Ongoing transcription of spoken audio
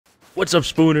What's up,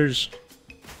 Spooners?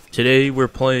 Today we're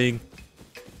playing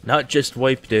not just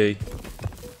Wipe Day,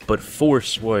 but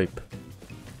Force Wipe.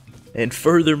 And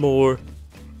furthermore,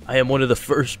 I am one of the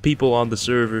first people on the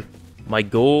server. My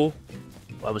goal,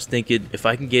 I was thinking, if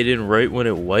I can get in right when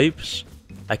it wipes,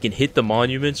 I can hit the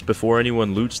monuments before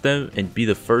anyone loots them and be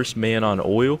the first man on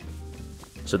oil.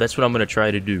 So that's what I'm going to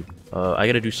try to do. I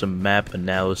got to do some map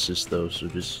analysis though, so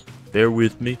just bear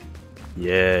with me.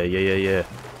 Yeah.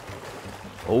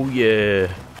 Oh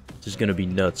yeah. This is gonna be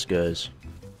nuts, guys.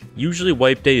 Usually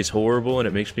Wipe Day is horrible and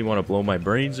it makes me want to blow my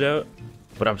brains out,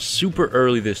 but I'm super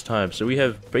early this time, so we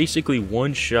have basically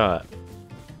one shot.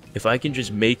 If I can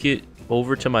just make it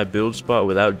over to my build spot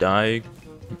without dying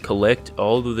and collect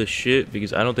all of this shit,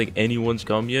 because I don't think anyone's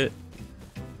come yet,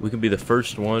 we can be the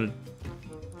first one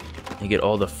and get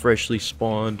all the freshly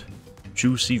spawned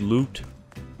juicy loot.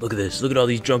 Look at this, look at all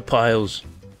these junk piles.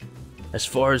 As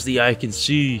far as the eye can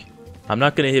see. I'm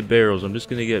not gonna hit barrels, I'm just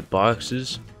gonna get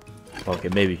boxes. Okay,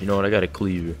 maybe, you know what, I got a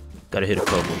cleaver. Gotta hit a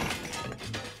couple.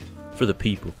 For the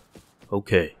people.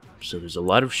 Okay, so there's a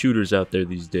lot of shooters out there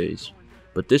these days,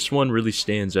 but this one really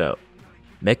stands out.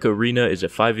 Mech Arena is a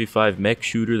 5v5 mech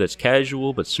shooter that's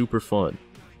casual but super fun.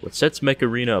 What sets Mech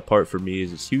Arena apart for me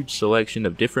is its huge selection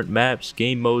of different maps,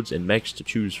 game modes, and mechs to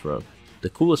choose from. The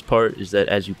coolest part is that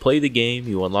as you play the game,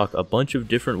 you unlock a bunch of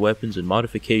different weapons and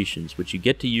modifications which you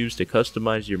get to use to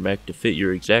customize your mech to fit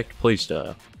your exact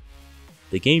playstyle.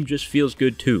 The game just feels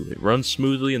good too, it runs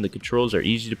smoothly and the controls are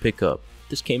easy to pick up.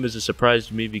 This came as a surprise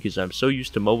to me because I'm so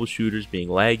used to mobile shooters being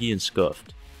laggy and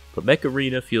scuffed, but Mech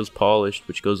Arena feels polished,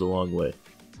 which goes a long way.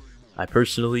 I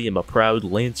personally am a proud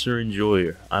Lancer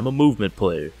enjoyer. I'm a movement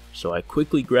player, so I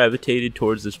quickly gravitated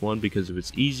towards this one because of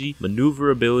its easy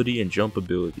maneuverability and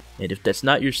jumpability. And if that's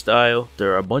not your style,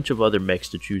 there are a bunch of other mechs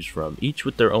to choose from, each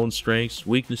with their own strengths,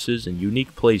 weaknesses, and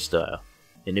unique playstyle.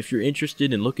 And if you're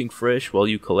interested in looking fresh while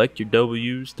you collect your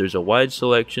W's, there's a wide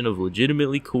selection of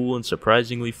legitimately cool and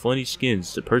surprisingly funny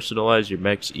skins to personalize your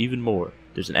mechs even more.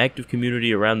 There's an active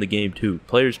community around the game too.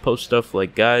 Players post stuff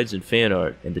like guides and fan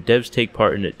art, and the devs take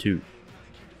part in it too.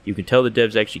 You can tell the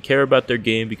devs actually care about their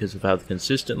game because of how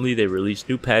consistently they release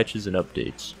new patches and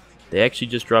updates. They actually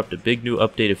just dropped a big new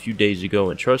update a few days ago,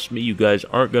 and trust me, you guys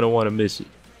aren't going to want to miss it.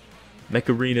 Mech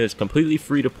Arena is completely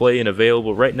free to play and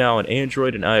available right now on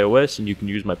Android and iOS, and you can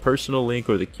use my personal link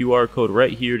or the QR code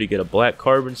right here to get a black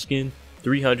carbon skin,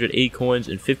 300 A-coins,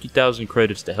 and 50,000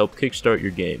 credits to help kickstart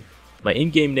your game. My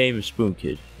in-game name is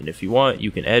SpoonKid, and if you want,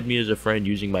 you can add me as a friend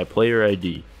using my player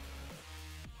ID.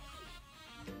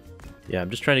 Yeah, I'm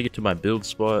just trying to get to my build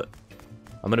spot.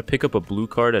 I'm going to pick up a blue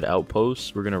card at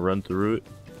Outposts. We're going to run through it.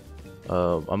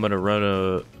 I'm going to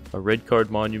run a red card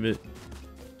monument.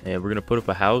 And we're going to put up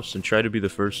a house and try to be the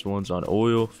first ones on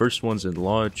oil. First ones in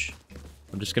launch.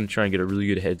 I'm just going to try and get a really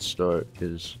good head start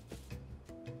because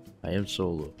I am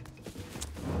solo.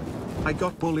 I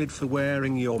got bullied for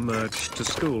wearing your merch to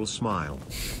school, smile.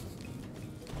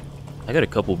 I got a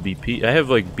couple BP. I have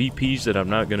like BPs that I'm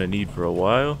not going to need for a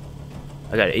while.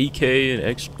 I got AK and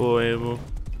Expo ammo.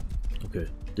 Okay,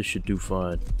 this should do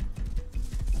fine.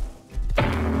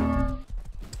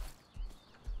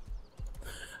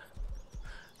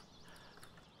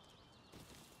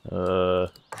 Y'all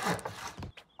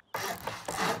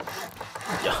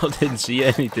didn't see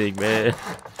anything, man.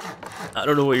 I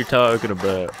don't know what you're talking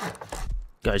about.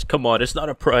 Guys, come on, it's not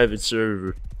a private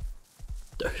server.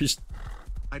 There's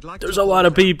a lot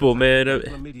of people, man.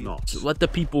 Let the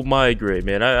people migrate,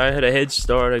 man. I had a head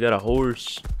start. I got a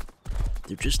horse.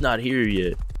 They're just not here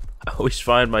yet. I always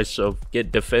find myself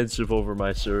get defensive over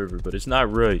my server, but it's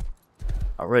not right.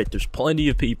 Alright, there's plenty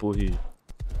of people here.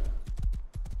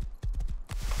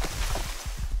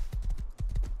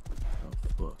 Oh,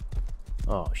 fuck.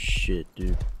 Oh, shit,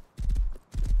 dude.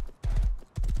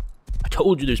 I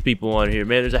told you there's people on here,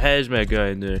 man. There's a hazmat guy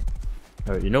in there.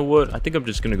 Alright, you know what? I think I'm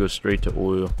just gonna go straight to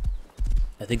oil.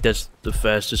 I think that's the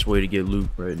fastest way to get loot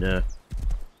right now.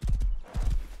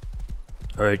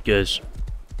 Alright, guys.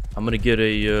 I'm gonna get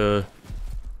a,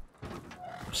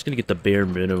 I'm just gonna get the bare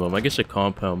minimum. I guess a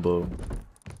compound bow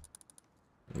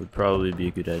would probably be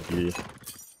a good idea.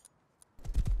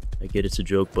 I get it's a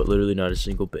joke, but literally not a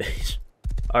single base.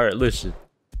 Alright, listen.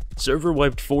 Server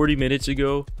wiped 40 minutes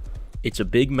ago. It's a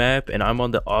big map, and I'm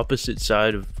on the opposite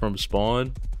side from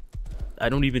spawn. I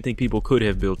don't even think people could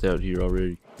have built out here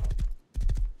already.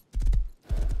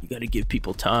 You gotta give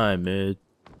people time, man.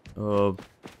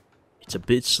 It's a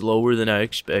bit slower than I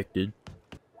expected,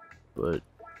 but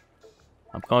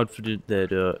I'm confident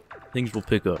that things will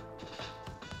pick up.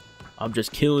 I'm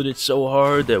just killing it so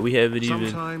hard that we haven't even...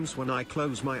 Sometimes when I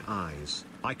close my eyes,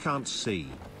 I can't see.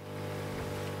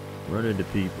 Run into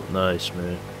people. Nice,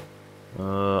 man.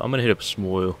 I'm gonna hit up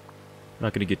Smoil.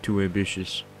 Not gonna get too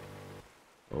ambitious.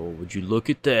 Oh, would you look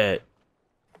at that?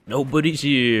 Nobody's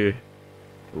here.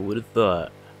 Who would have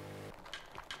thought?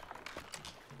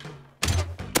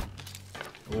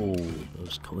 Oh, that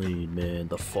was clean, man.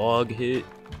 The fog hit.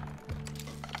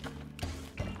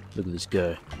 Look at this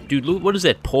guy. Dude, look, what is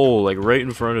that pole, like, right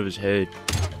in front of his head?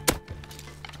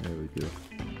 There we go.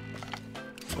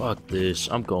 Fuck this.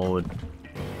 I'm going.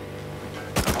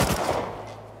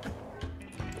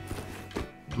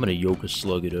 I'm gonna Yoka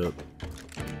slug it up.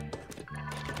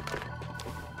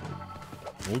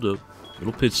 Hold up.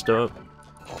 Little pit stop.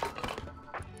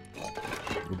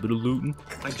 A little bit of looting.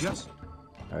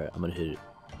 Alright, I'm gonna hit it.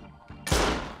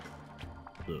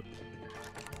 Look.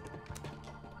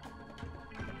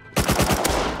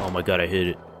 Oh my god, I hit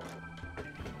it.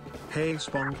 Hey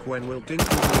Spunk, when will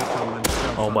Dinkleberry come and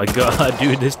stuff? Oh my god,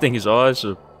 dude, this thing is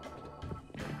awesome.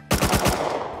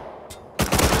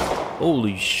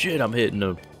 Holy shit, I'm hitting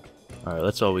them. Alright,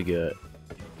 that's all we got.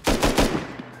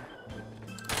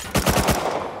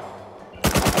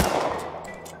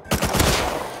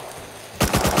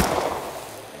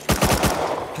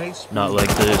 Not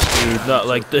like this, dude. Not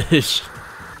like this.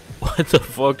 What the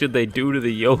fuck did they do to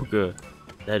the Yoka?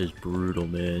 That is brutal,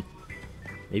 man.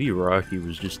 Maybe Rocky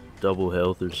was just double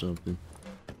health or something.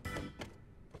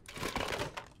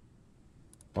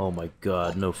 Oh my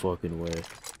god, no fucking way.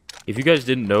 If you guys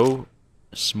didn't know,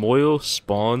 Smoil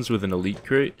spawns with an elite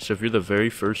crate, so if you're the very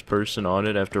first person on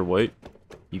it after wipe,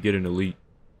 you get an elite.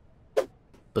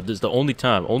 But this is the only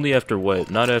time, only after wipe,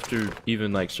 not after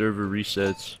even like server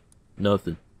resets,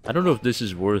 nothing. I don't know if this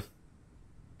is worth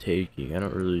taking, I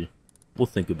don't really, we'll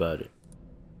think about it.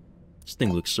 This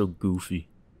thing looks so goofy.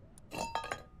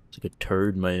 It's like a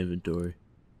turd in my inventory.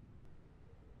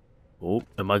 Oh,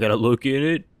 am I gonna look in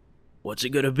it? What's it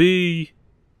gonna be?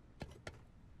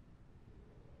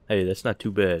 Hey, that's not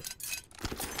too bad.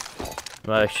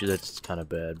 Well, actually, that's kind of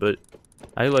bad, but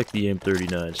I like the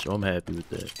M39, so I'm happy with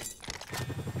that.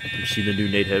 You seen the new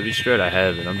Nate Heavy strat? I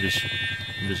haven't. I'm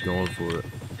just going for it.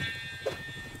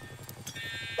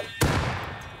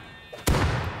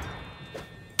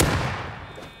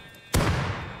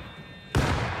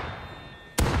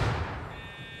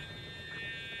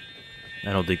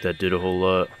 I don't think that did a whole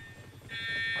lot.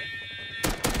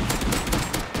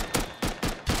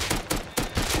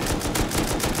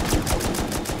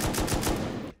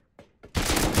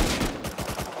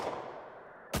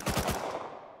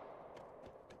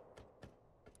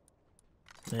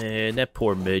 Man, that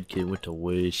poor med kid went to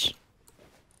waste.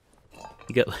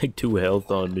 He got like 2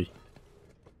 health on me.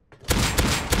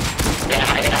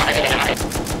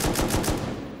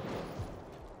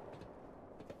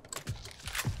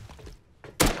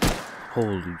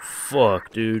 Holy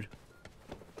fuck, dude.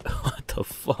 What the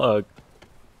fuck?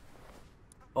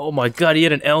 Oh my god, he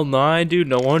had an L9, dude?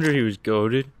 No wonder he was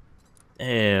goated.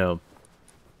 Damn.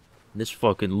 This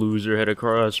fucking loser had a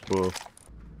crossbow.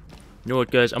 You know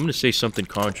what, guys? I'm gonna say something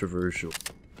controversial.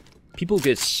 People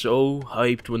get so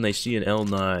hyped when they see an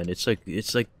L9.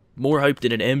 It's like more hyped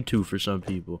than an M2 for some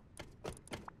people.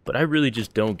 But I really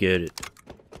just don't get it.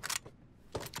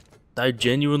 I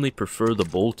genuinely prefer the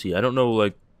bolty. I don't know,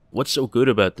 like, what's so good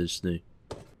about this thing?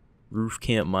 Roof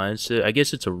camp mindset? I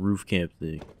guess it's a roof camp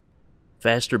thing.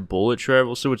 Faster bullet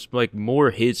travel, so it's like more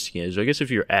hit scans. I guess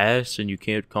if you're ass and you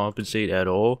can't compensate at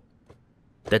all,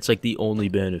 that's like the only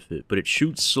benefit. But it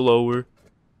shoots slower,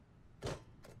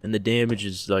 and the damage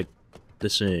is like the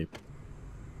same.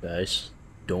 Guys,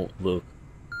 don't look.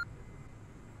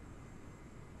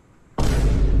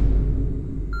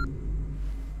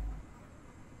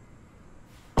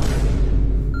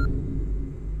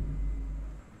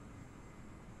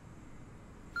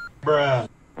 Bruh.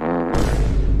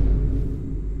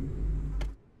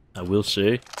 I will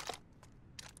say,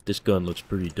 this gun looks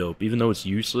pretty dope. Even though it's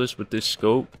useless with this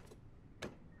scope,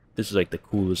 this is like the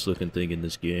coolest looking thing in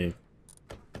this game.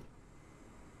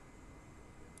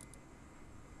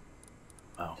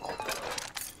 Wow.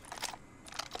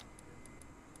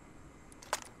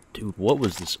 Dude, what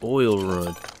was this oil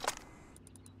run?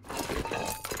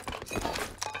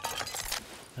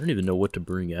 I don't even know what to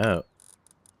bring out.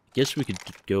 I guess we could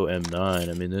go M9.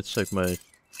 I mean, that's like my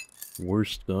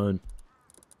worst gun.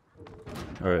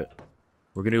 Alright.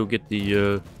 We're gonna go get the,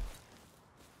 is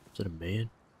that a man?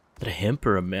 Is that a hemp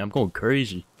or a man? I'm going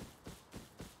crazy.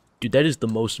 Dude, that is the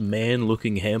most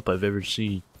man-looking hemp I've ever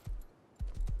seen.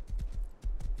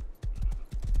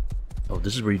 Oh,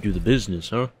 this is where you do the business,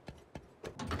 huh?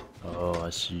 Oh, I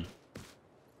see.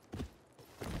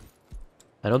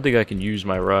 I don't think I can use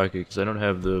my rocket, because I don't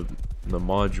have the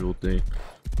module thing.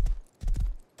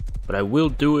 But I will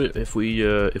do it if we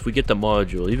get the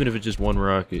module, even if it's just one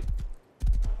rocket.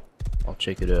 I'll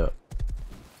check it out.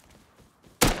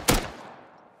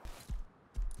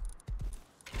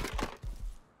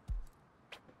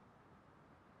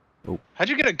 Oh. How'd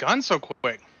you get a gun so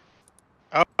quick?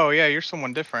 Oh yeah, you're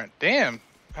someone different. Damn,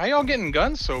 how y'all getting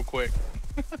guns so quick?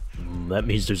 That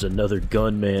means there's another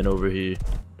gunman over here.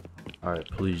 Alright,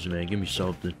 please, man, give me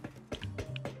something.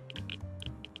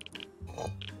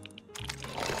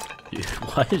 Dude,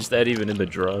 why is that even in the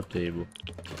drop table?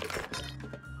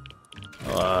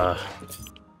 Alright,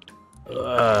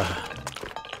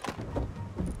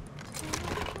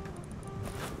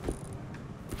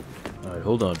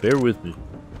 hold on, bear with me.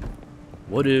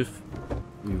 What if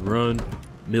we run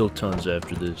mill tons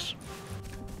after this?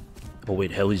 Oh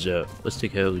wait, heli's out. Let's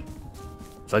take heli.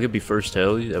 If I could be first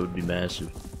heli, that would be massive.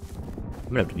 I'm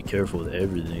gonna have to be careful with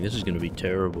everything. This is gonna be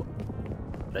terrible.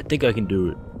 But I think I can do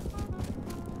it.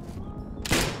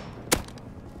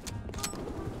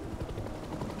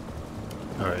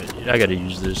 Alright, I gotta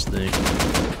use this thing.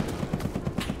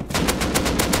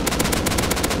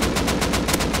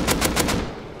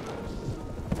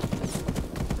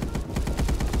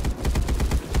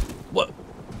 What?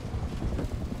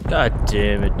 God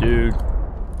damn it, dude.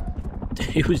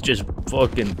 He was just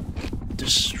fucking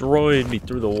destroying me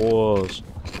through the walls.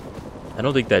 I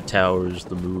don't think that tower is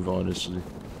the move, honestly.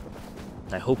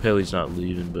 I hope Heli's not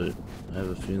leaving, but I have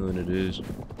a feeling it is.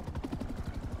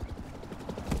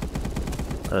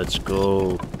 Let's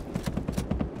go.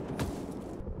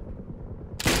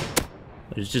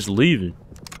 He's just leaving.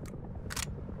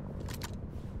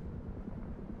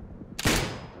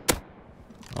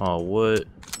 Oh, what?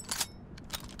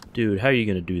 Dude, how are you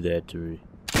gonna do that to me?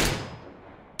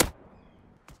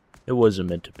 It wasn't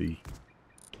meant to be.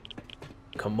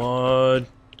 Come on.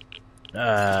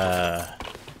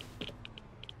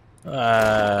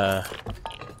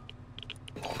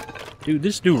 Dude,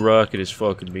 this new rocket is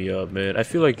fucking me up, man. I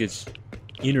feel like it's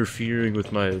interfering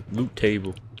with my loot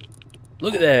table.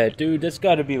 Look at that, dude. That's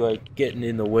gotta be, like, getting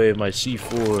in the way of my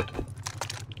C4.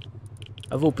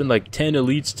 I've opened, like, 10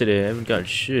 elites today. I haven't gotten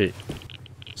shit.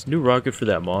 It's a new rocket for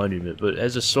that monument, but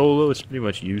as a solo, it's pretty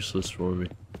much useless for me.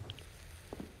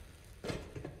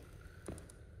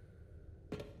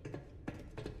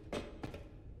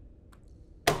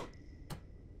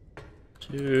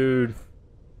 Dude.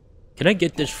 Can I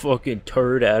get this fucking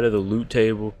turd out of the loot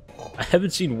table? I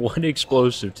haven't seen one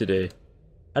explosive today.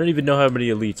 I don't even know how many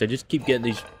elites. I just keep getting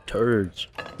these turds.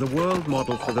 The world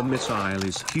model for the missile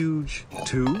is huge,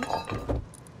 too.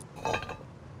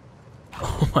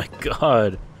 Oh my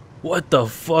god. What the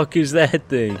fuck is that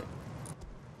thing?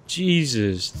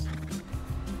 Jesus.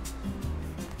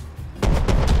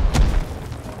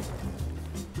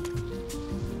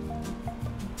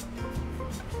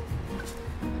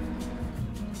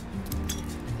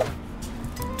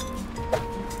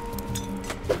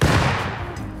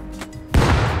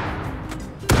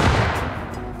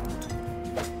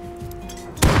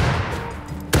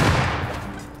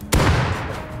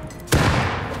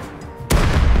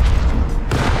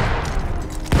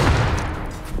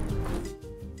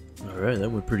 Alright, that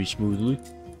went pretty smoothly.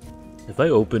 If I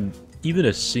open even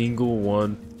a single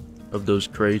one of those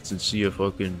crates and see a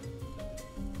fucking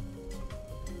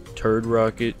turd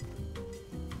rocket.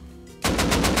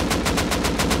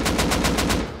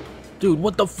 Dude,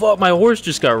 what the fuck? My horse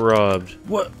just got robbed.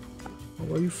 What?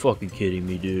 Are you fucking kidding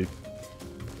me, dude?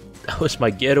 That was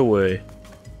my getaway.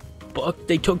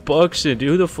 They took Buxton, dude.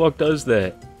 Who the fuck does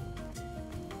that?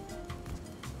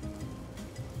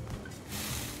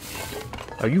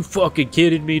 Are you fucking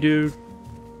kidding me, dude?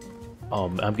 Oh,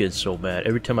 I'm getting so mad.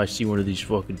 Every time I see one of these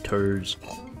fucking turds.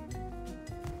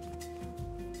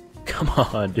 Come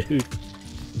on, dude.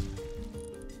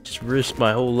 Just risked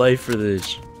my whole life for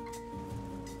this.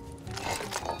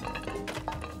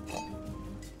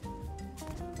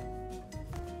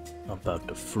 I'm about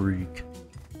to freak.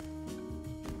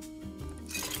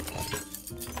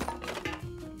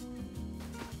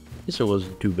 Guess it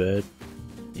wasn't too bad.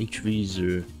 HVs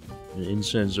are... and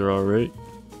incense are alright.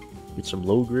 Get some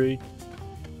low grade.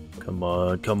 Come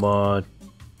on, come on.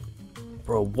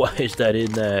 Bro, why is that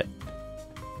in that?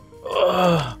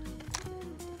 Ugh.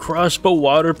 Crossbow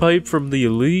water pipe from the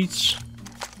elites?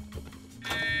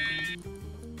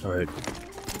 Alright.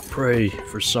 Pray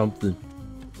for something.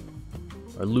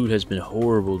 Our loot has been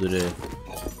horrible today.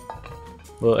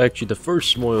 Well, actually, the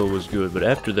first smoil was good, but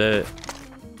after that,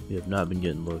 we have not been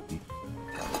getting lucky.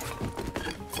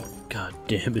 God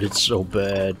damn it, it's so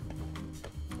bad.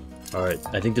 Alright,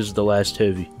 I think this is the last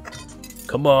heavy.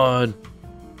 Come on!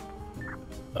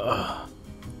 Oh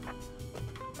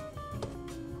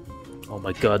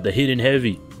my god, the hidden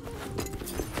heavy.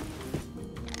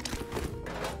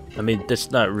 I mean,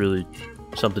 that's not really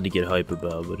something to get hype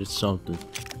about, but it's something.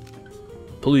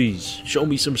 Please, show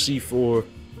me some C4.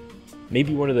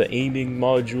 Maybe one of the aiming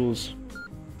modules.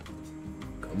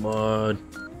 Come on.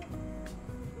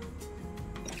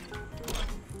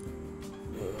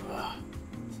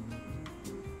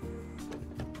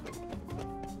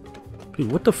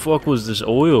 Dude, what the fuck was this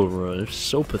oil run? It's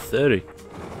so pathetic.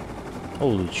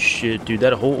 Holy shit, dude,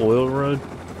 that whole oil run?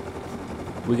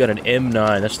 We got an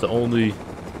M9, that's the only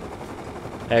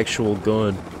actual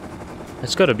gun.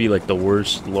 That's gotta be like the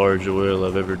worst large oil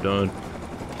I've ever done.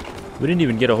 We didn't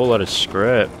even get a whole lot of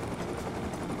scrap.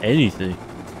 Anything.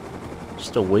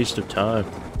 Just a waste of time.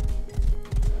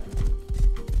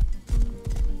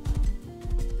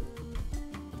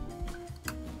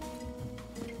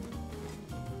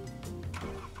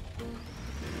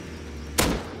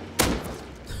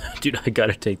 Dude, I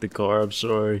gotta take the car, I'm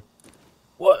sorry.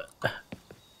 What?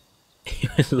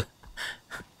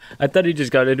 I thought he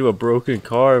just got into a broken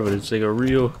car, but it's like a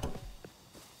real...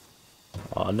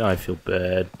 Oh, now I feel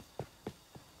bad.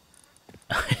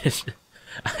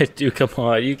 Dude, come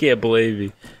on, you can't blame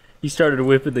me. He started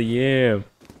whipping the yam.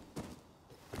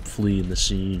 Fleeing the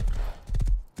scene.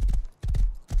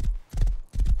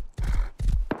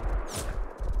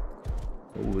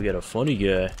 Oh, we got a funny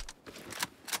guy.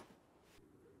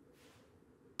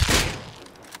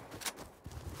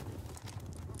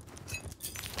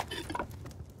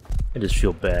 I just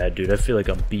feel bad, dude. I feel like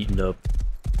I'm beating up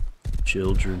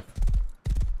children.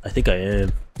 I think I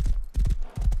am.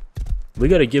 We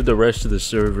gotta give the rest of the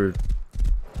server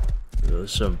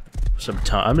some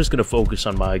time. I'm just gonna focus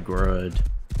on my grind.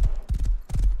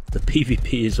 The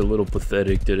PvP is a little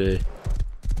pathetic today,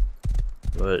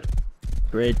 but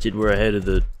granted, we're ahead of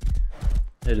the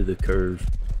curve.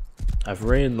 I've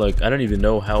ran like I don't even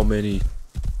know how many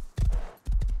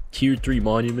tier 3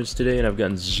 monuments today, and I've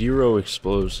gotten 0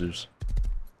 explosives.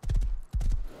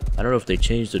 I don't know if they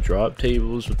changed the drop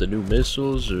tables with the new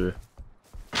missiles or...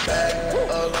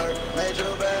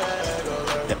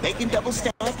 The bacon double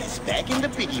stack is back in the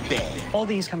piggy bag. All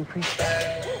these come pre.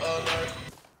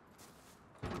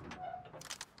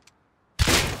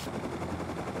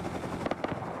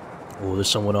 Oh, there's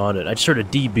someone on it. I just heard a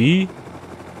DB.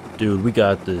 Dude, we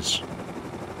got this.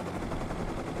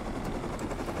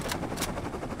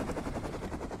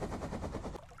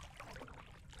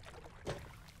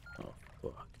 Oh,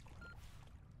 fuck.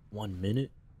 1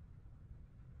 minute?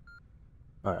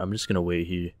 Alright, I'm just gonna wait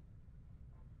here.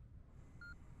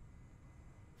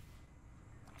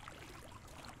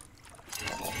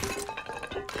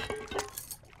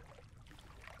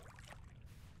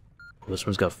 This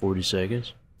one's got 40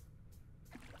 seconds.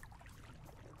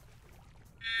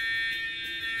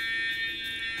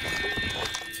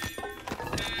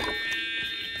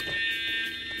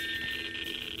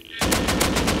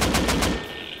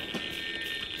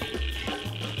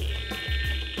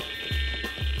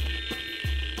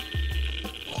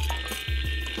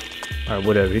 Alright,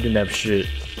 whatever. He didn't have shit.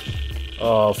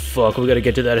 Oh, fuck. We gotta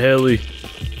get to that heli.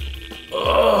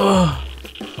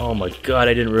 Oh my god,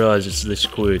 I didn't realize it's this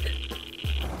quick.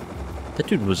 That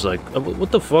dude was like,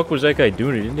 what the fuck was that guy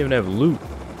doing? He didn't even have loot.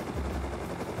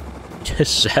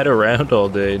 Just sat around all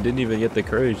day and didn't even get the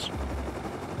crates.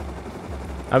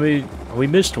 I mean, we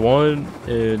missed one,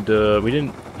 and we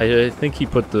didn't... I think he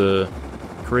put the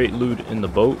crate loot in the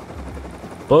boat.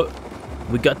 But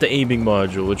we got the aiming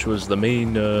module, which was the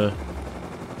main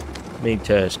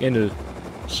task, and a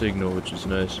signal, which is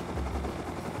nice.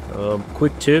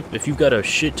 Quick tip, if you've got a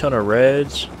shit ton of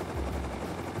rads,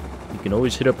 you can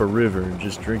always hit up a river and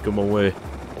just drink them away.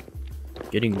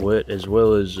 Getting wet as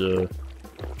well as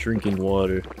drinking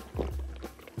water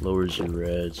lowers your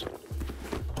rads.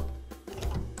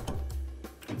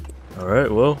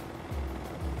 Alright, well,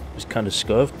 it's kind of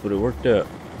scuffed, but it worked out.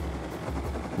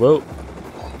 Well,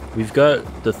 we've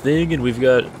got the thing and we've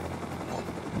got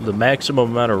the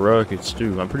maximum amount of rockets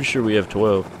too. I'm pretty sure we have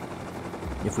 12.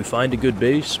 If we find a good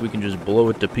base, we can just blow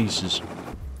it to pieces.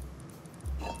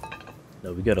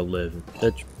 No, we got 11.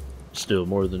 That's still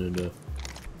more than enough.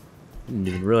 Didn't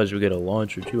even realize we got a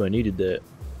launcher too. I needed that.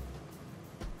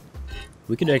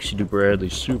 We can actually do Bradley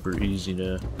super easy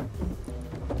now.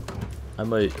 I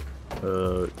might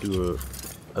do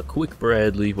a quick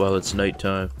Bradley while it's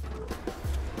nighttime.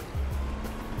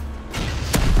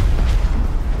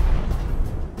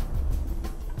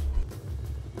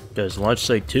 Guys, launch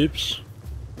site tips.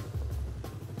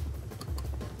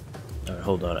 Alright,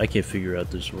 hold on. I can't figure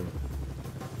out this one.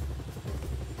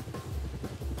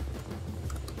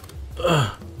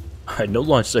 Alright, no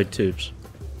launch site tips.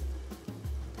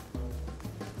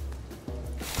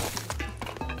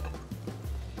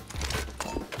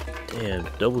 Damn,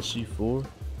 double C4?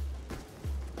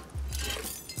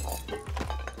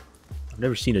 I've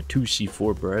never seen a 2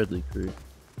 C4 Bradley crate.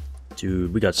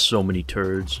 Dude, we got so many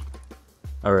turds.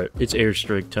 Alright, it's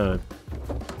airstrike time.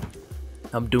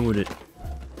 I'm doing it.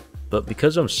 But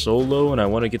because I'm solo and I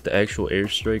want to get the actual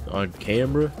airstrike on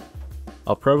camera,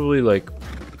 I'll probably like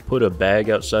put a bag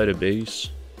outside a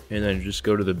base and then just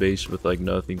go to the base with like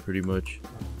nothing pretty much.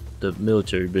 The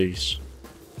military base.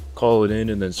 Call it in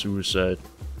and then suicide.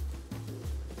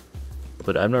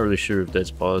 But I'm not really sure if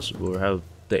that's possible or how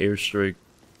the airstrike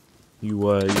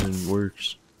UI even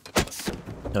works.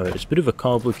 Alright, it's a bit of a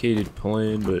complicated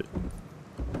plan, but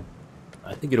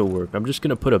I think it'll work. I'm just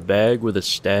gonna put a bag with a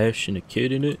stash and a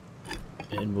kid in it,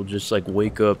 and we'll just like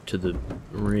wake up to the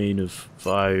rain of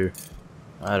fire.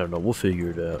 I don't know, we'll figure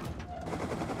it out.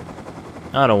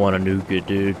 I don't want to nuke it,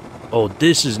 dude. Oh,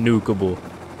 this is nukeable.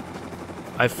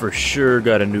 I for sure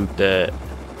gotta nuke that.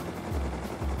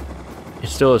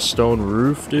 It's still a stone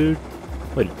roof, dude.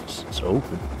 Wait, it's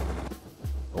open.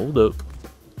 Hold up.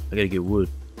 I gotta get wood.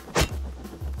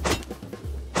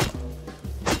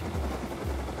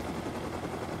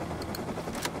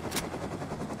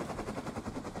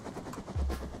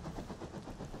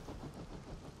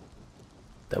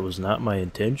 That was not my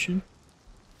intention.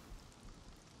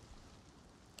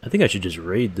 I think I should just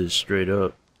raid this straight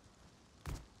up.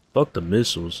 Fuck the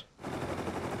missiles.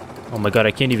 Oh my god,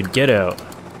 I can't even get out.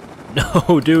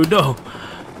 No, dude, no.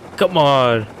 Come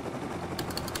on.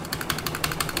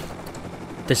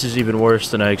 This is even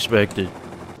worse than I expected.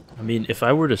 I mean, if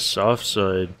I were to soft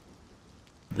side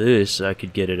this, I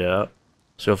could get it out.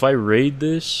 So if I raid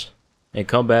this and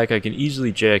come back, I can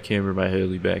easily jackhammer my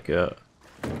heli back out.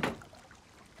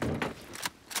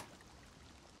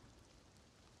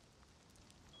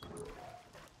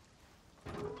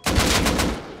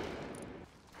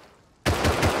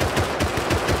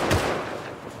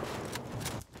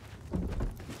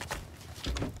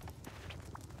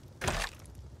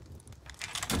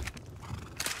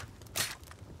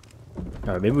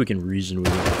 Alright, maybe we can reason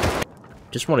with it.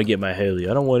 Just want to get my heli.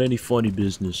 I don't want any funny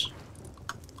business.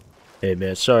 Hey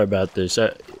man, sorry about this.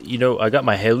 You know, I got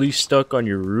my heli stuck on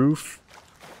your roof,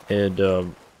 and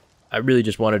I really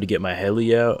just wanted to get my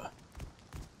heli out.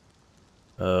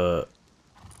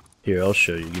 Here, I'll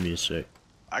show you. Give me a sec.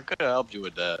 I could have helped you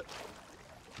with that.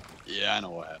 Yeah, I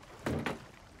know what happened.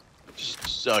 Just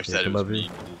sucks that it was me.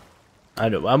 I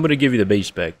know. I'm gonna give you the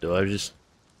base back though. I'm just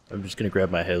gonna grab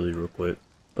my heli real quick.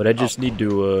 But I just need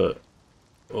to,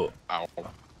 oh. Ow.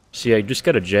 See, I just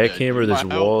gotta jackhammer this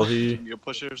wall here. You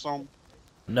push it or something?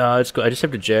 No, it's cool. I just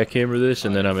have to jackhammer this,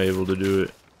 and then I'm able to do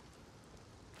it.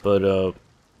 But,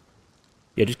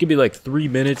 yeah, just give me like 3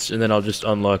 minutes, and then I'll just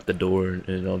unlock the door,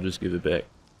 and I'll just give it back.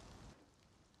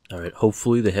 Alright,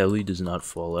 hopefully the heli does not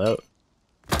fall out.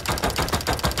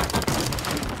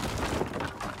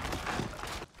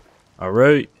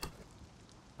 Alright.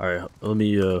 Alright, let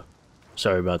me,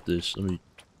 sorry about this. Let me...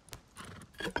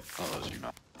 Oh, you know.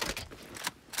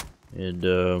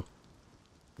 And,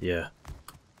 yeah.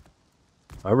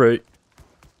 Alright.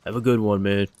 Have a good one,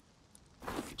 man.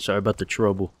 Sorry about the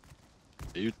trouble.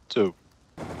 You too.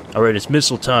 Alright, it's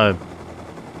missile time.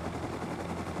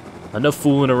 Enough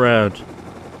fooling around.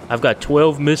 I've got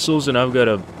 12 missiles and I've got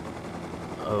a...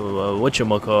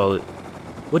 whatchamacallit.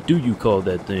 What do you call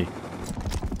that thing?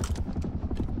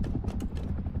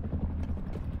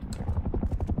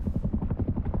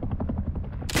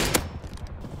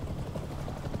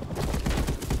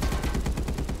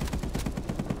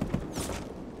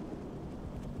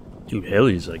 Dude,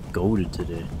 heli's like goated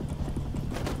today.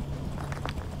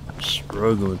 I'm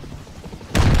struggling.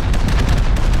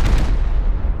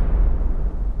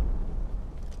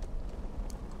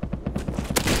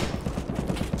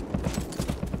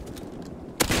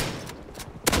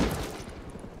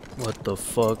 What the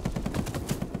fuck?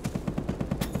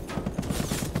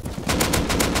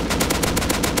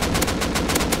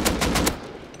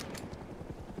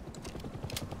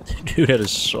 Dude had a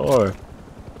SAR.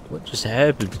 What just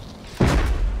happened?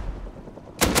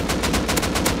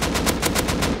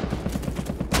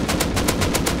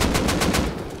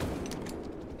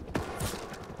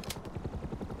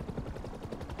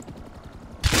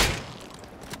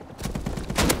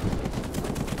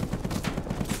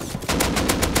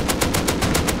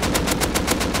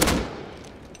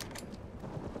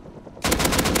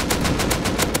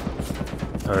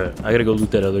 Alright, I gotta go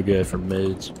loot that other guy for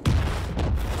meds.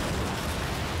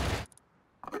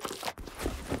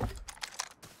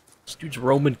 This dude's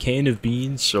Roman can of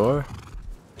beans, sir.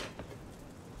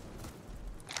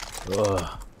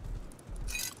 Ugh.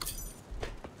 Is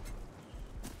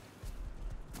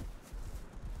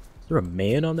there a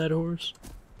man on that horse?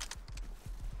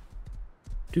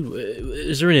 Dude,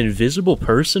 is there an invisible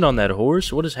person on that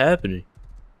horse? What is happening?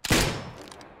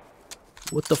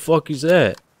 What the fuck is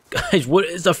that? Guys, what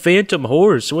is a phantom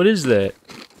horse? What is that?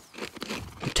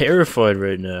 I'm terrified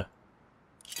right now.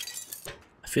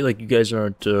 I feel like you guys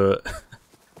aren't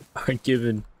aren't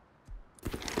giving...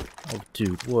 Oh,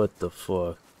 dude, what the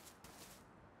fuck?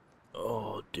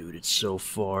 Oh, dude, it's so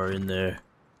far in there.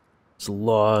 It's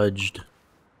lodged.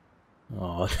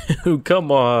 Oh, dude,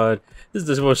 come on. This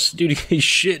is the most... Dude, he's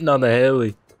shitting on the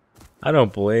heli. I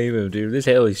don't blame him, dude. This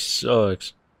heli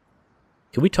sucks.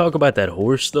 Can we talk about that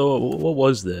horse, though? What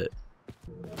was that?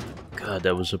 God,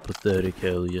 that was a pathetic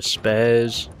heli. A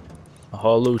spaz, a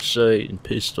hollow sight, and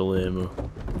pistol ammo.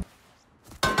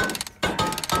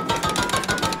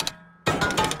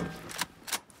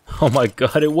 Oh my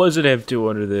god, it was an M2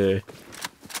 under there.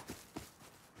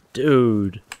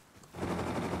 Dude.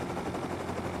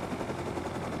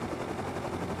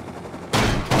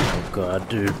 Oh god,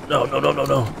 dude. No, no, no, no,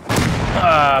 no.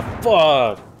 Ah,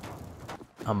 fuck.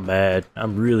 I'm mad.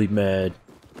 I'm really mad.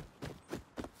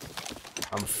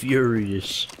 I'm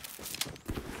furious.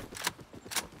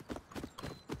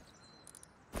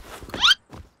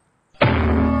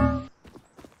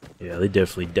 Yeah, they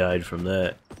definitely died from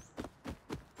that.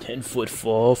 10-foot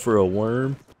fall for a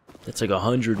worm? That's like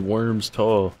 100 worms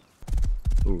tall.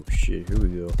 Oh shit, here we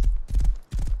go.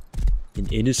 An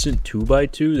innocent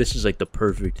 2x2? This is like the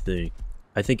perfect thing.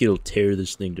 I think it'll tear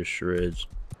this thing to shreds.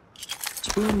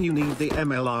 Spoon, you need the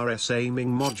MLRS aiming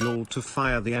module to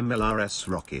fire the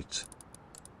MLRS rocket.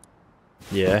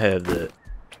 Yeah, I have that.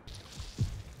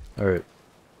 Alright.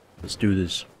 Let's do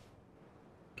this.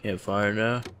 Can't fire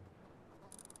now.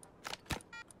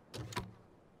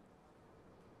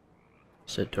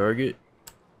 Set target.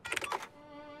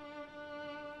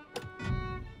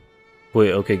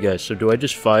 Wait, okay guys, so do I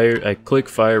just fire, I click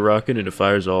fire rocket and it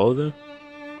fires all of them?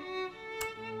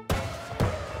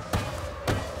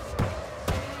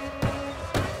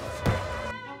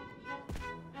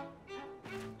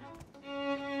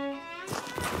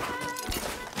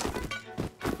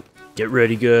 Get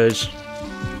ready guys.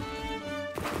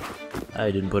 I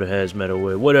didn't put a hazmat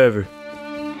away, whatever.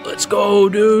 Let's go,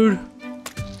 dude!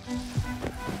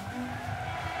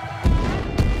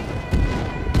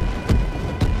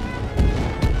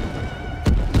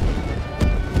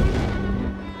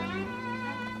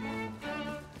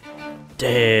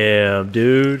 Damn,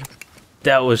 dude.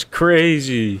 That was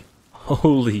crazy.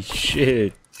 Holy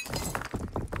shit.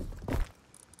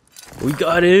 We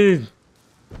got in.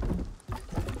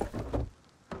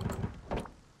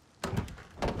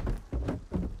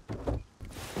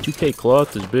 $2K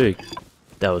cloth is big.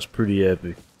 That was pretty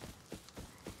epic.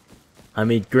 I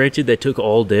mean, granted that took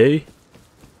all day.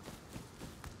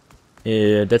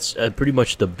 And that's pretty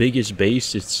much the biggest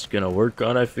base it's gonna work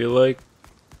on, I feel like.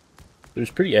 It was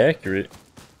pretty accurate.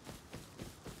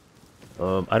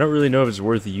 I don't really know if it's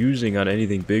worth using on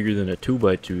anything bigger than a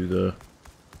 2x2 though.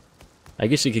 I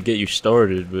guess it could get you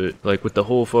started, but like with the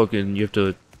whole fucking, you have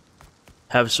to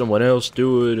have someone else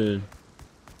do it and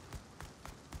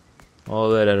all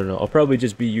that, I don't know. I'll probably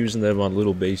just be using them on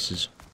little bases.